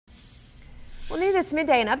this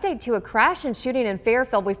midday, an update to a crash and shooting in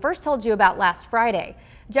Fairfield we first told you about last Friday.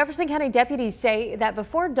 Jefferson County deputies say that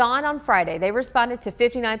before dawn on Friday, they responded to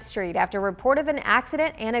 59th Street after a report of an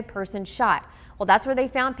accident and a person shot. Well, that's where they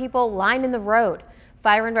found people lying in the road.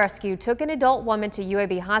 Fire and rescue took an adult woman to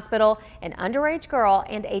UAB hospital, an underage girl,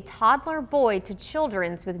 and a toddler boy to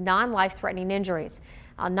Children's with non-life-threatening injuries.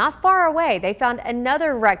 Not far away, they found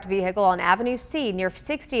another wrecked vehicle on Avenue C near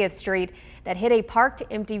 60th Street that hit a parked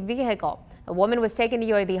empty vehicle. A woman was taken to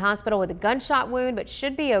UAB hospital with a gunshot wound but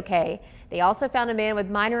should be okay. They also found a man with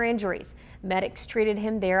minor injuries. Medics treated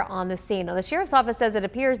him there on the scene. Now, the sheriff's office says it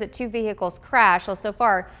appears that two vehicles crashed. So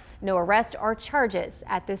far, no arrest or charges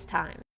at this time.